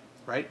property,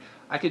 right?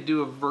 I could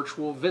do a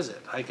virtual visit.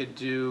 I could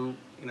do,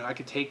 I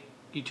could take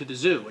you to the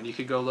zoo and you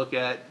could go look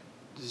at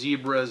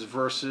zebras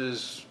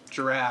versus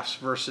giraffes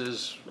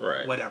versus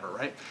whatever,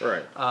 right?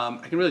 Right.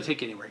 I can really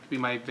take you anywhere. It could be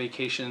my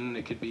vacation.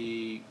 It could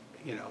be,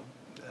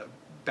 a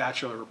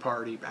bachelor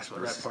party,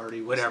 bachelorette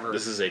party, whatever.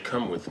 This is a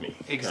come with me.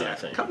 Exactly. Kind of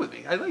thing. Come with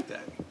me. I like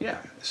that. Yeah.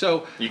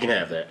 So you can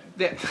have that.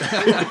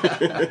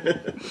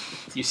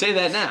 You say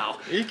that now.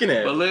 You can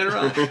have. But later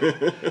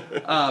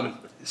on.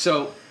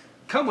 So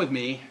come with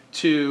me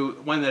to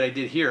one that I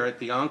did here at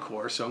the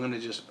Encore. So I'm going to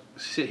just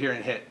sit here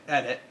and hit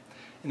edit.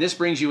 And this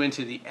brings you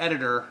into the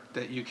editor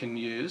that you can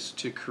use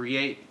to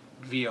create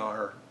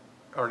VR,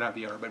 or not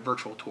VR, but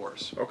virtual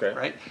tours. Okay.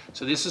 Right?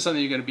 So this is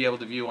something you're going to be able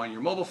to view on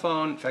your mobile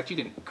phone. In fact, you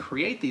can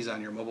create these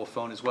on your mobile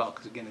phone as well,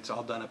 because again, it's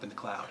all done up in the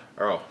cloud.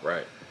 Oh,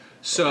 right.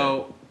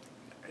 So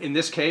in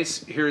this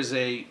case, here's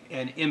an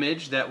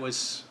image that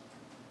was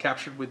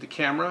captured with the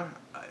camera.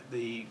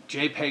 The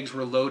JPEGs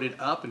were loaded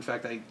up. In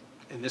fact, I,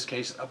 in this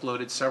case,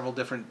 uploaded several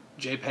different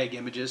JPEG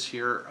images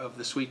here of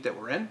the suite that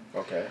we're in.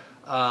 Okay.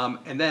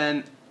 And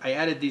then I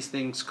added these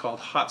things called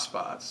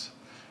hotspots.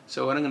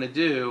 So what I'm going to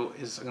do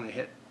is I'm going to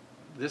hit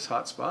this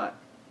hotspot,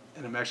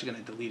 and I'm actually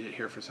going to delete it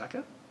here for a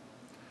second.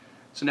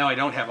 So now I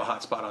don't have a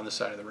hotspot on this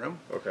side of the room.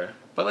 Okay.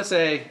 But let's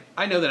say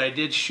I know that I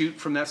did shoot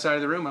from that side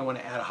of the room. I want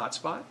to add a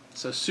hotspot.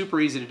 So super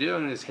easy to do.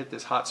 I'm going to just hit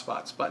this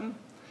hotspots button.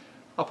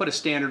 I'll put a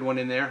standard one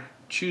in there,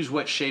 choose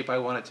what shape I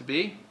want it to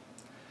be,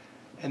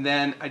 and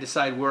then I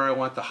decide where I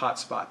want the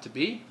hotspot to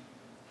be.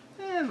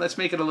 And let's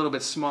make it a little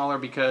bit smaller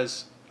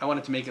because I want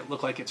it to make it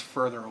look like it's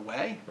further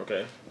away.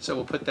 Okay. So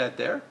we'll put that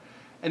there.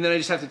 And then I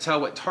just have to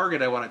tell what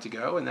target I want it to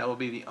go, and that will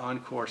be the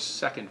Encore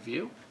second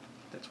view.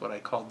 That's what I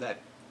called that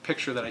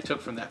picture that I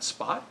took from that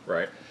spot.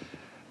 Right.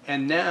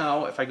 And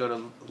now if I go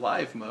to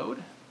live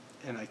mode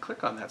and I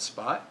click on that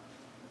spot,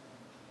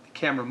 the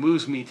camera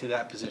moves me to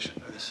that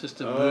position, or the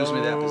system moves me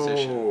to that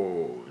position.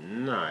 Oh,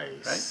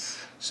 nice.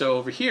 Right? So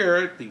over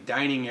here, the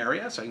dining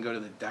area, so I can go to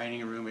the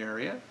dining room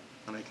area,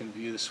 and I can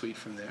view the suite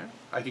from there.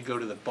 I could go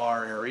to the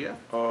bar area.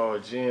 Oh,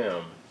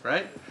 Jim.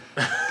 Right?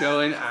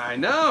 Go in, I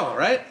know,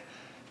 right?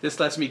 This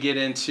lets me get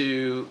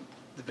into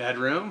the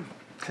bedroom.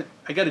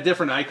 I got a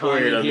different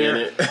icon in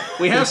here.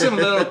 We have some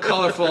little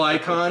colorful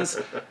icons.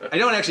 I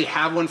don't actually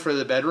have one for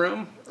the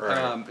bedroom.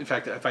 Right. In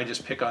fact, if I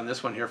just pick on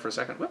this one here for a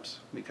second, whoops,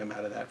 let me come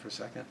out of that for a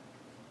second.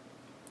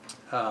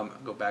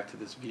 Go back to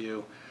this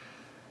view.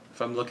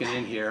 if I'm looking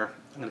in here,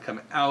 I'm going to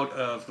come out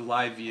of the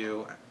live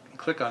view and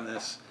click on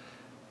this.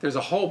 There's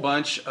a whole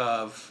bunch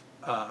of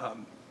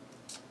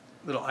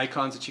little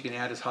icons that you can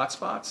add as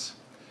hotspots.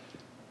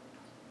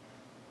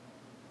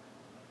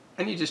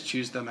 And you just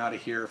choose them out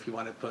of here if you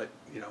want to put,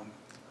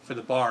 for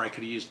the bar, I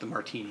could have used the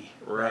martini.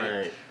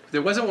 Right.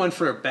 There wasn't one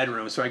for a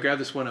bedroom, so I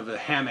grabbed this one of a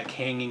hammock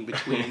hanging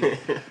between.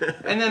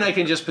 And then I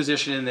can just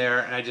position in there,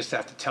 and I just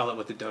have to tell it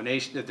what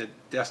the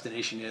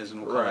destination is,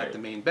 and we'll call that the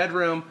main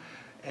bedroom,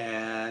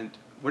 and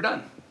we're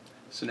done.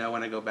 So now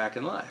when I go back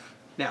in live.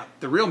 Now,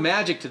 the real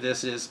magic to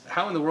this is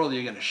how in the world are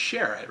you going to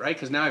share it, right?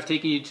 Because now I've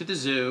taken you to the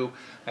zoo,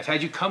 I've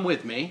had you come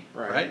with me,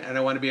 right? And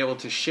I want to be able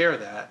to share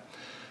that.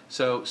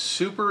 So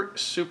super,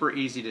 super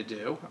easy to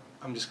do.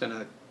 I'm just going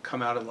to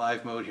come out of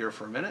live mode here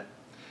for a minute.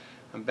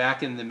 I'm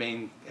back in the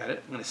main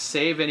edit. I'm going to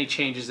save any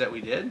changes that we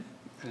did, and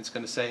it's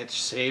going to say it's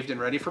saved and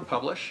ready for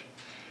publish.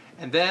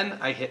 And then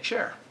I hit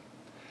share.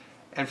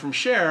 And from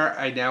share,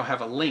 I now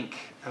have a link,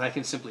 and I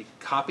can simply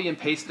copy and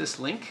paste this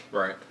link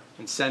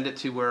and send it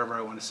to wherever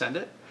I want to send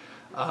it.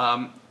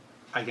 I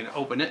can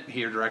open it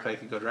here directly. I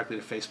can go directly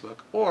to Facebook,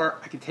 or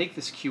I can take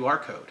this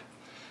QR code.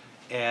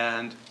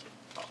 And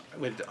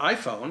with the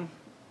iPhone,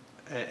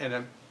 and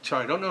I'm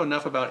sorry, I don't know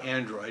enough about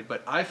Android,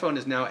 but iPhone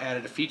has now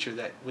added a feature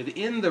that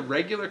within the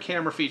regular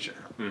camera feature,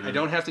 I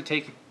don't have to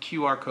take a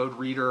QR code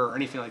reader or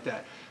anything like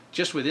that.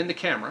 Just within the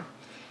camera,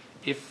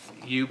 if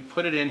you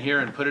put it in here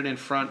and put it in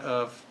front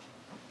of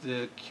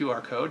the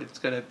QR code, it's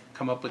going to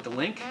come up with the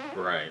link,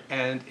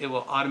 and it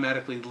will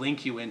automatically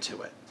link you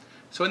into it.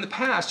 So in the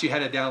past, you had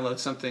to download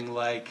something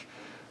like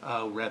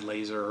Red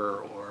Laser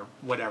or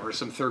whatever,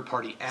 some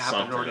third-party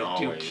app in order to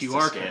do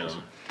QR codes.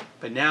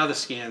 But now the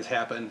scans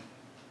happen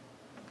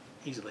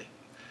easily.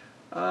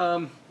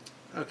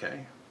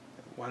 Okay,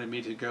 wanted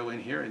me to go in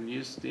here and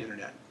use the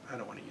internet. I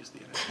don't want to use the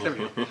internet.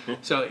 There we go.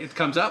 So it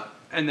comes up,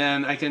 and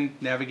then I can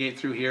navigate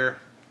through here,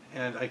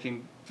 and I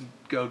can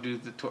go do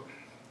the tour.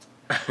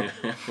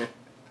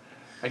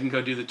 I can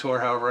go do the tour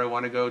however I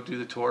want to go do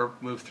the tour,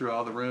 move through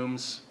all the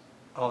rooms,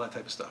 all that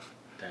type of stuff.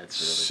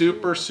 That's really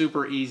cool.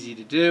 Super easy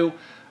to do.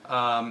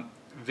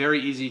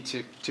 Very easy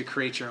to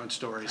create your own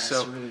stories.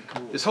 That's so really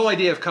cool. This whole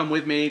idea of come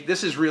with me,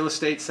 this is real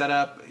estate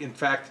setup. In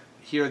fact,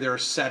 here there are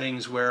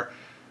settings where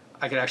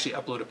I could actually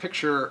upload a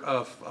picture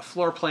of a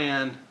floor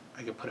plan.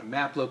 I could put a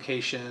map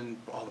location,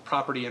 all the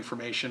property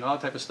information, all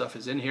that type of stuff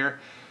is in here.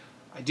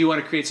 I do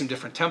want to create some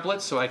different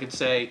templates, so I could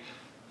say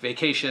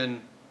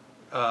vacation,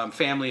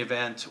 family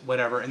event,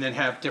 whatever, and then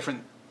have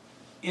different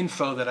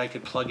info that I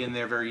could plug in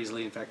there very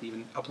easily. In fact,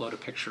 even upload a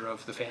picture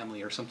of the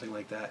family or something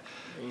like that,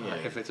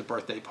 if it's a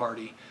birthday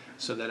party,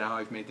 so that now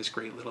I've made this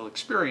great little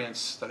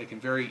experience that I can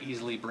very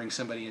easily bring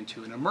somebody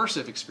into an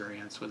immersive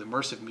experience with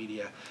immersive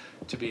media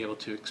to be able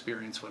to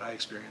experience what I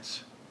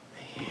experience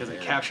because I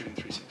captured in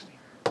 360.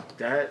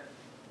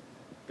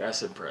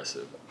 That's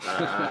impressive.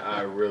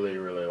 I really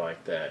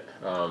like that,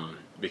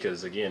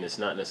 because again, it's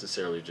not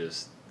necessarily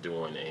just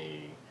doing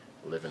a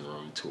living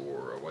room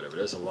tour or whatever.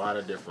 There's a lot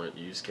of different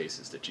use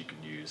cases that you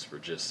can use for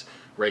just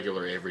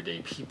regular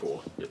everyday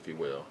people, if you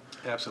will.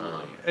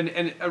 Absolutely.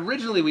 And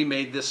originally we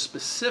made this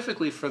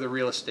specifically for the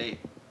real estate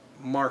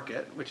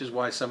market, which is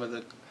why some of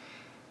the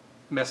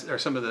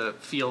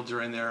fields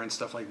are in there and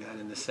stuff like that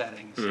in the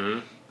settings.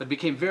 But it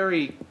became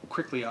very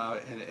quickly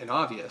and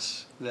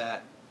obvious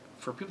that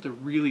for people to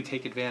really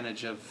take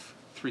advantage of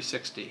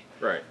 360,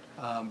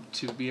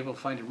 to be able to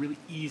find a really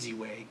easy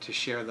way to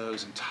share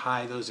those and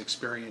tie those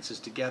experiences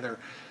together.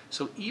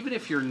 So even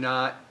if you're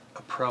not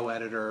a pro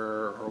editor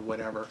or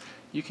whatever,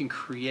 you can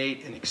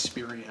create an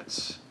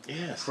experience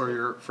for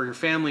your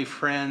family,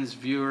 friends,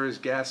 viewers,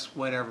 guests,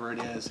 whatever it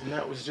is. And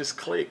that was just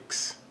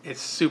clicks.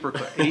 It's super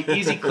quick,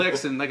 easy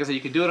clicks, and like I said,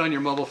 you can do it on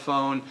your mobile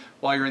phone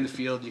while you're in the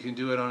field. You can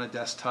do it on a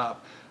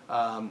desktop,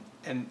 and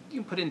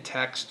you can put in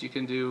text. You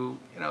can do,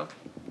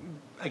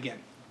 again,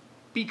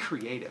 be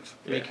creative,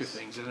 make your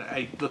things, and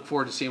I look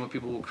forward to seeing what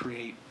people will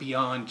create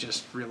beyond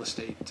just real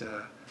estate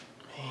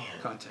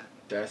content.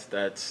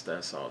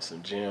 That's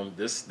awesome, Jim.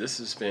 This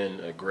has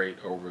been a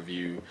great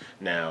overview.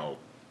 Now,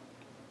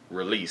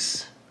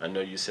 release. I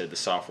know you said the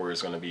software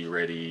is going to be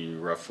ready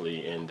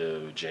roughly end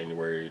of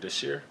January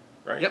this year,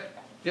 right?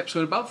 Yep.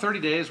 So in about 30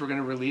 days, we're going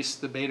to release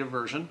the beta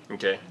version.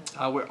 Okay.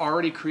 We're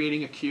already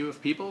creating a queue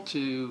of people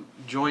to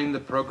join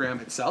the program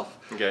itself.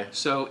 Okay.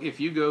 So if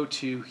you go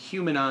to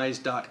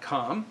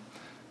HumanEyes.com,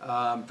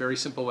 very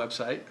simple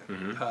website.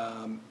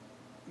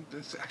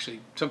 It's actually,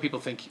 some people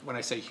think when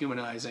I say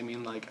HumanEyes, I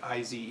mean like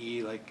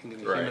IZE, like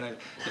humanize.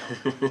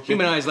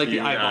 HumanEyes like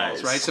the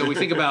eyeballs, right? So we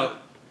think about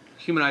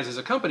HumanEyes as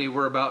a company,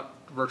 we're about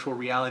virtual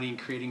reality and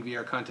creating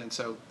VR content.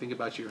 So think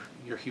about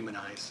your human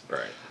eyes.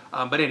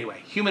 But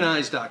anyway,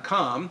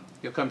 HumanEyes.com,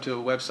 you'll come to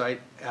a website.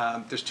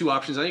 There's two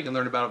options there. You can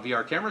learn about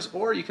VR cameras,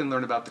 or you can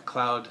learn about the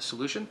cloud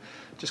solution.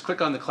 Just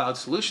click on the Cloud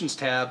Solutions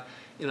tab.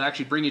 It'll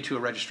actually bring you to a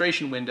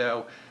registration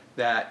window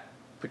that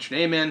put your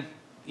name in,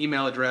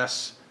 email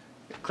address,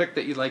 click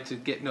that you'd like to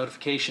get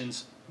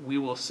notifications. We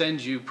will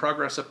send you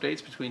progress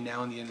updates between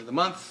now and the end of the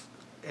month.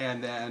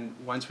 And then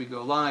once we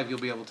go live, you'll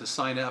be able to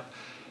sign up,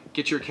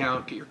 get your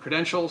account, get your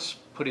credentials,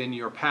 put in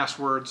your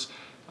passwords.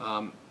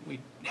 We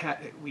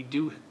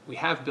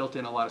have built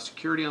in a lot of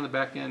security on the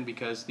back end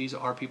because these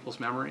are people's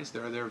memories.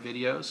 They're their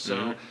videos.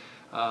 So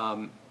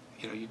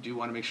you know, you do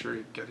want to make sure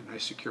you get a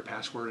nice secure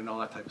password and all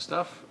that type of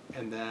stuff.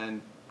 And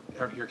then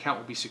your account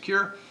will be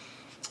secure.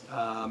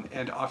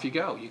 And off you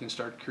go. You can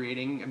start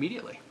creating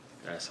immediately.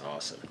 That's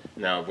awesome.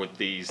 Now with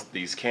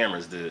these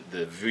cameras, the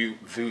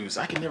Vuz,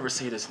 I can never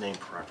say this name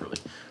properly.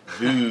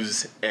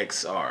 Vuz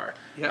XR.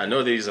 Yep. I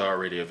know these are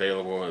already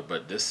available,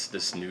 but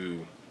this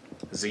new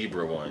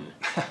Zebra one,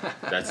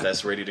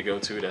 that's ready to go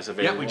too. That's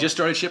available. Yeah, we just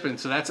started shipping,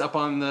 so that's up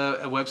on the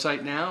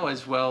website now,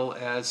 as well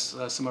as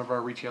some of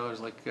our retailers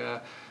like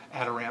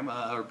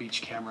Adorama or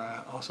Beach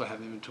Camera also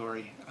have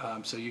inventory.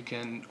 So you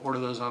can order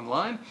those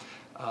online.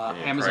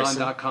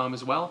 Amazon.com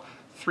as well.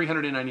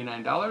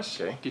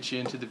 $399. Okay. Get you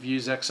into the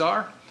Vuz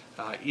XR.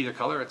 Either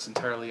color, it's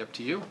entirely up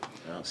to you.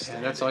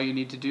 And that's all you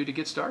need to do to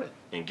get started.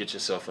 And get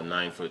yourself a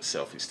 9-foot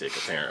selfie stick,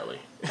 apparently.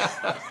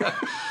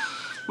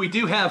 We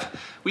do have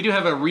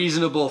a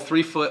reasonable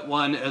 3-foot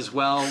one as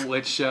well,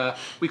 which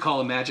we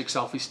call a magic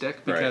selfie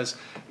stick because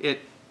it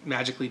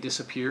magically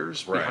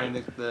disappears behind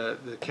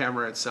the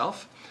camera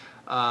itself.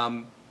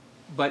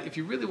 But if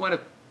you really want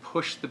to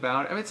push the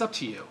boundary, I mean, it's up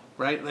to you,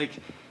 right? Like,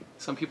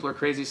 some people are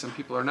crazy, some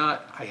people are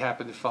not. I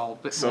happen to fall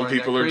a bit more on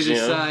that crazy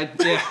side.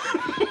 Yeah.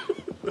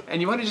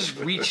 And you want to just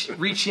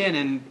reach in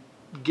and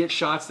get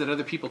shots that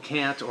other people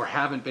can't or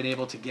haven't been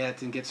able to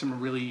get, and get some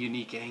really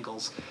unique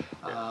angles.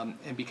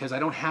 And because I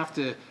don't have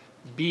to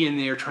be in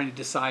there trying to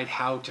decide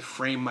how to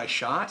frame my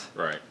shot,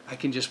 I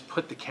can just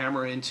put the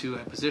camera into a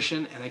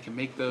position and I can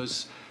make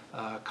those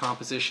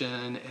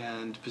composition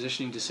and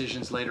positioning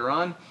decisions later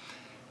on.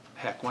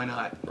 Heck, why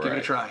not? Give it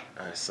a try.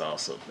 That's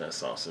awesome.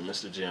 That's awesome.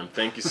 Mr. Jim,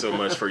 thank you so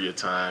much for your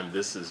time.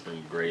 This has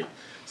been great.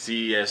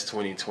 CES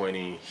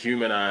 2020,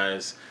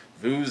 HumanEyes,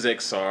 Vuz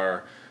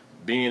XR,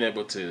 being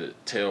able to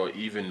tell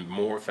even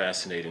more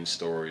fascinating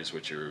stories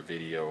with your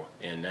video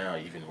and now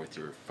even with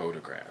your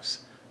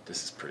photographs.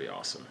 This is pretty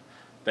awesome.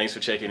 Thanks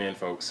for checking in,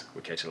 folks.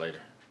 We'll catch you later.